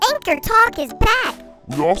Anchor Talk is back.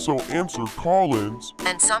 We also answer call-ins.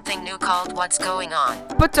 And something new called What's Going On.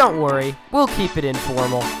 But don't worry, we'll keep it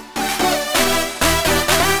informal.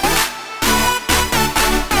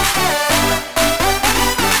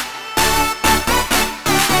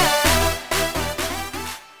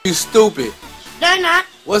 You stupid. They're not.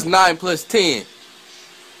 What's 9 plus 10?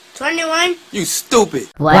 21. You stupid.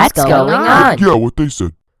 What's going on? Yeah, what they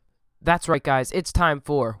said. That's right, guys. It's time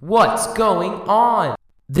for What's Going On?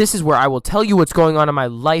 This is where I will tell you what's going on in my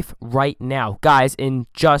life right now. Guys, in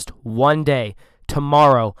just one day,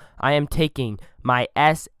 tomorrow, I am taking my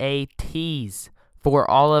SATs for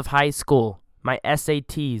all of high school. My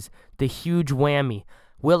SATs, the huge whammy.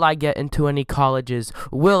 Will I get into any colleges?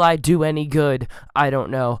 Will I do any good? I don't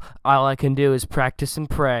know. All I can do is practice and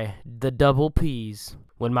pray. The double P's.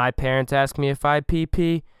 When my parents ask me if I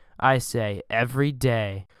PP, I say every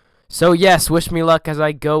day. So yes, wish me luck as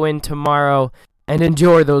I go in tomorrow and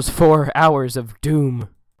enjoy those 4 hours of doom.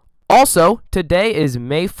 Also, today is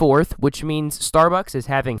May 4th, which means Starbucks is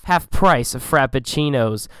having half price of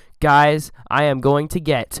Frappuccinos. Guys, I am going to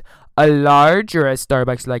get a large, or as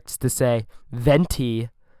Starbucks likes to say, venti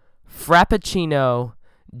Frappuccino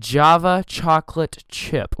Java chocolate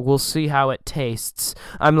chip. We'll see how it tastes.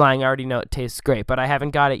 I'm lying, I already know it tastes great, but I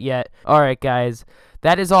haven't got it yet. Alright guys,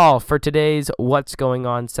 that is all for today's What's Going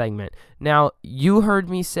On segment. Now, you heard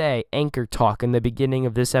me say Anchor Talk in the beginning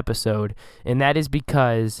of this episode, and that is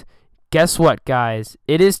because, guess what guys?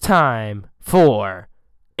 It is time for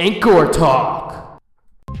Anchor Talk!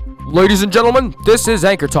 Ladies and gentlemen, this is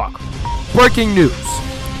Anchor Talk. Breaking news.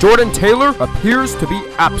 Jordan Taylor appears to be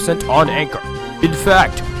absent on Anchor. In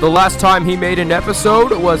fact, the last time he made an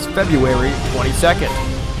episode was February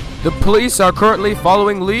 22nd. The police are currently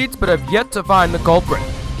following leads but have yet to find the culprit.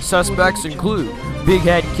 Suspects include Big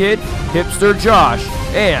Head Kid, Hipster Josh,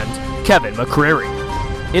 and Kevin McCreary.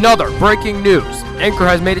 In other breaking news, Anchor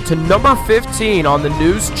has made it to number 15 on the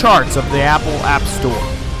news charts of the Apple App Store,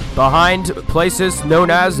 behind places known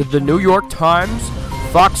as the New York Times,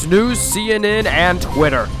 Fox News, CNN, and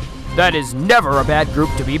Twitter. That is never a bad group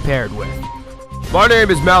to be paired with. My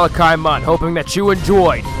name is Malachi Munn, hoping that you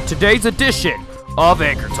enjoyed today's edition of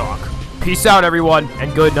Anchor Talk. Peace out, everyone,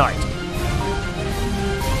 and good night.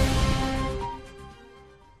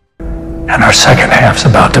 And our second half's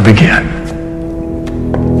about to begin.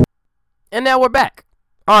 And now we're back.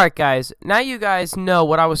 Alright, guys, now you guys know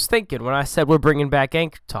what I was thinking when I said we're bringing back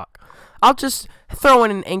Anchor Talk. I'll just throw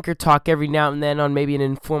in an Anchor Talk every now and then on maybe an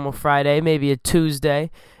informal Friday, maybe a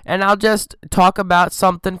Tuesday, and I'll just talk about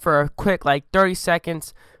something for a quick, 30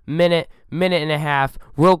 seconds, minute and a half,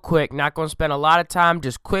 real quick. Not going to spend a lot of time,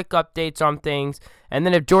 just quick updates on things. And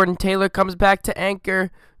then if Jordan Taylor comes back to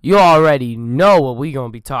Anchor, you already know what we're going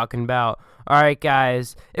to be talking about. Alright,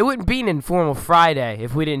 guys, it wouldn't be an informal Friday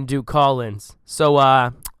if we didn't do call-ins. So,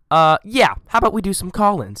 yeah, how about we do some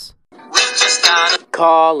call-ins?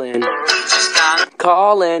 Callin'.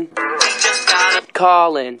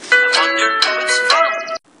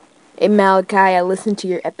 Hey Malachi, I listened to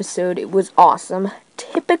your episode. It was awesome.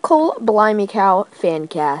 Typical Blimey Cow fan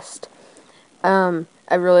cast. I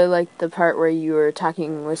really liked the part where you were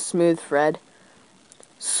talking with Smooth Fred.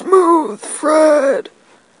 Smooth Fred!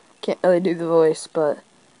 Can't really do the voice, but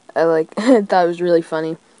I thought it was really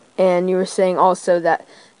funny. And you were saying also that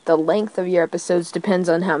the length of your episodes depends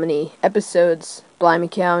on how many episodes Blimey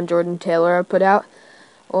Cow and Jordan Taylor have put out.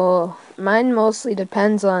 Well, mine mostly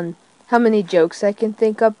depends on how many jokes I can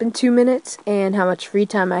think up in 2 minutes and how much free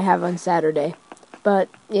time I have on Saturday. But,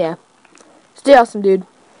 yeah. Stay awesome, dude.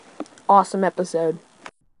 Awesome episode.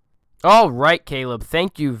 Alright, Caleb,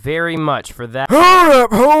 thank you very much for that.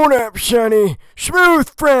 Hold up, Sonny. Smooth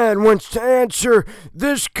Fred wants to answer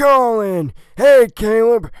this call-in. Hey,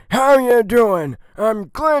 Caleb, how you doing? I'm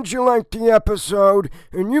glad you liked the episode,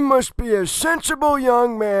 and you must be a sensible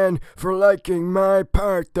young man for liking my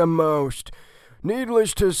part the most.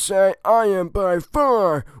 Needless to say, I am by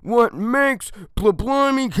far what makes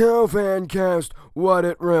Blimey Cow Fancast what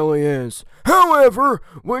it really is. However,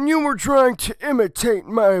 when you were trying to imitate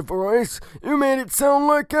my voice, you made it sound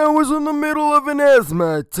like I was in the middle of an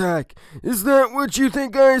asthma attack. Is that what you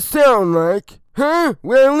think I sound like? Huh?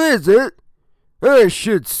 Well, is it? I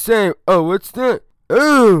should say, oh, what's that?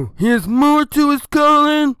 Oh, here's more to his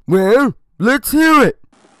calling? Well, let's hear it.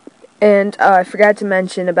 And I forgot to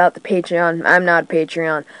mention about the Patreon. I'm not a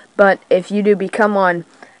Patreon, but if you do become one,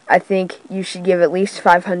 I think you should give at least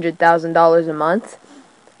 $500,000 a month.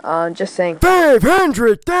 Just saying.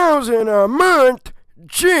 $500,000 a month?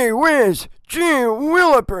 Gee whiz, gee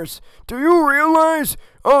willipers. Do you realize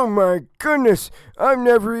Oh my goodness, I've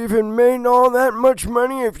never even made all that much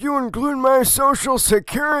money if you include my Social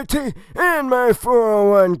Security and my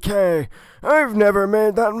 401k. I've never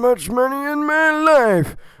made that much money in my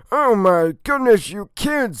life. Oh my goodness, you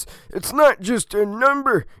kids, it's not just a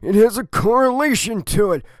number, it has a correlation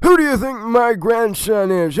to it. Who do you think my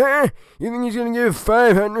grandson is, huh? You think he's gonna give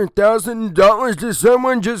 $500,000 to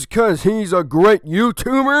someone just 'cause he's a great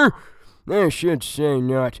YouTuber? I should say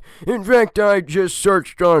not. In fact, I just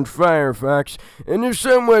searched on Firefox, and if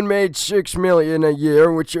someone made $6 million a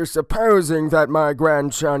year, which you're supposing that my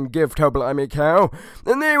grandson give to Blimey Cow,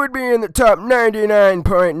 then they would be in the top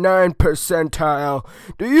 99.9 percentile.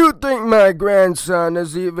 Do you think my grandson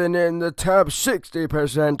is even in the top 60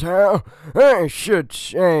 percentile? I should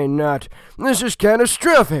say not. This is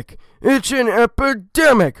catastrophic. It's an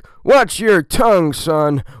epidemic. Watch your tongue,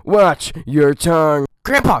 son. Watch your tongue.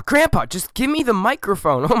 Grandpa, just give me the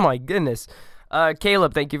microphone. Oh my goodness.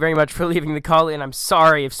 Caleb, thank you very much for leaving the call in. I'm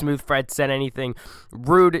sorry if Smooth Fred said anything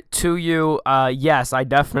rude to you. Yes, I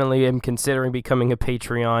definitely am considering becoming a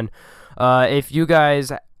Patreon. If you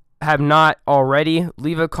guys have not already,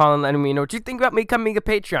 leave a call and let me know what you think about me becoming a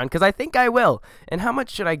Patreon, because I think I will. And how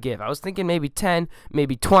much should I give? I was thinking maybe 10,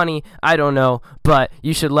 maybe 20, I don't know, but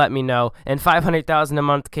you should let me know. And $500,000 a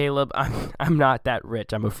month, Caleb, I'm not that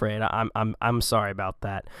rich, I'm afraid. I'm sorry about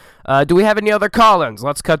that. Do we have any other call-ins?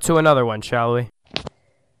 Let's cut to another one, shall we?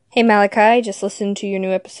 Hey Malachi, just listened to your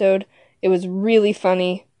new episode. It was really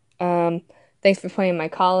funny. Thanks for playing my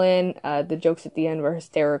call-in. The jokes at the end were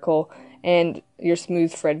hysterical. And your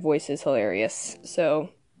Smooth Fred voice is hilarious. So,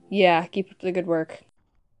 yeah, keep up the good work.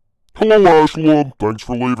 Hello, Ashland. Thanks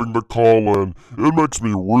for leaving the call in. It makes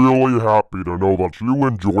me really happy to know that you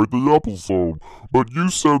enjoyed the episode. But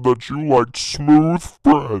you said that you liked Smooth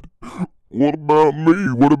Fred. What about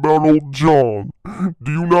me? What about old John?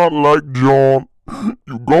 Do you not like John?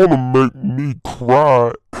 You're gonna make me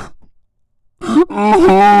cry.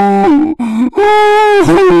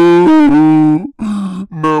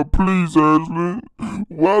 Now please, Ashley,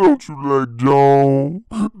 why don't you like John?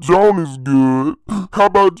 John is good. How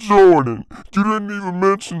about Jordan? You didn't even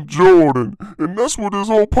mention Jordan. And that's what this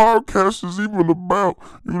whole podcast is even about.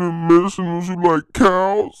 You didn't mention that you like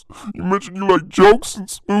cows. You mentioned you like jokes and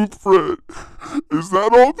Smooth Fred. Is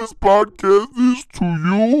that all this podcast is to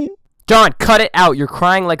you? John, cut it out. You're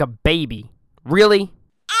crying like a baby. Really?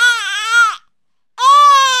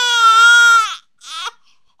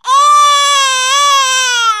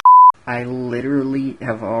 I literally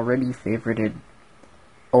have already favorited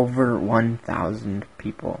over 1,000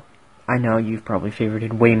 people. I know you've probably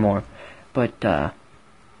favorited way more, but,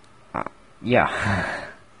 yeah,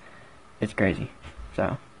 it's crazy.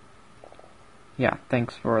 So, yeah,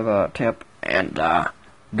 thanks for the tip, and,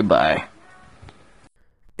 goodbye.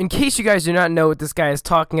 In case you guys do not know what this guy is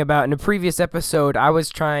talking about, in a previous episode, I was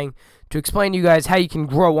trying to explain to you guys how you can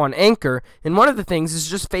grow on Anchor, and one of the things is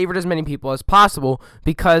just favorite as many people as possible,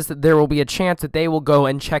 because there will be a chance that they will go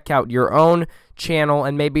and check out your own channel,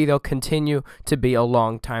 and maybe they'll continue to be a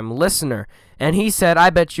long-time listener. And he said, I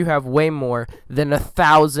bet you have way more than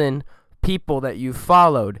 1,000 people that you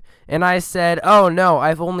followed. And I said, oh no,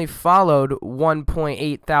 I've only followed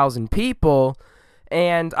 1.8 thousand people,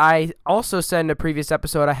 and I also said in a previous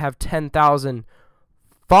episode I have 10,000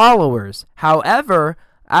 followers. However,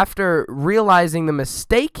 after realizing the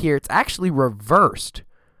mistake here, it's actually reversed.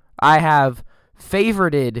 I have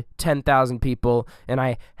favorited 10,000 people, and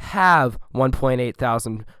I have 1.8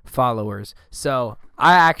 thousand followers. So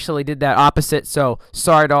I actually did that opposite, so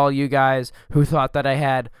sorry to all you guys who thought that I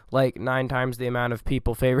had like 9 times the amount of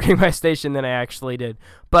people favoriting my station than I actually did.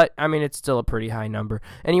 But, I mean, it's still a pretty high number.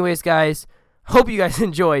 Anyways, guys, hope you guys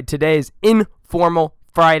enjoyed today's informal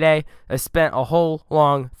Friday. I spent a whole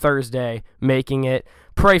long Thursday making it.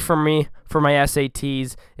 Pray for me for my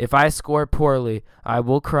SATs. If I score poorly, I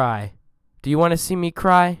will cry. Do you want to see me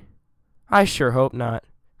cry? I sure hope not.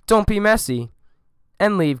 Don't be messy.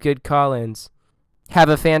 And leave good call-ins. Have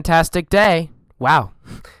a fantastic day. Wow,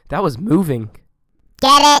 that was moving.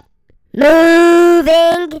 Get it?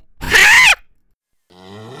 Moving.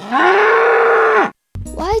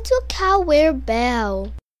 Why do cows wear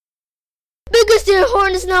bell? Because their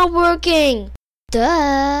horn is not working.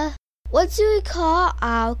 Duh. What do we call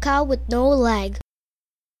our cow with no leg?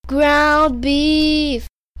 Ground beef.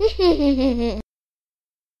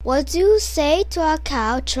 What do you say to a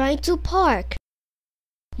cow trying to park?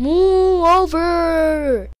 Moo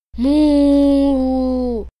over.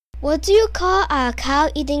 Moo. What do you call a cow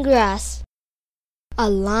eating grass? A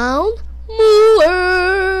lawn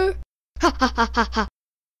mower. Ha ha ha ha ha.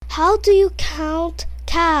 How do you count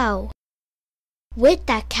cow? with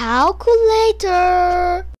the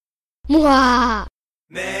calculator. Mwah!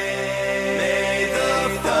 May the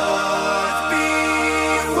fourth be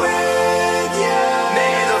with you.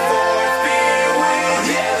 May the fourth be with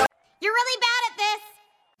you. You're really bad at this.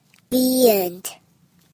 The end.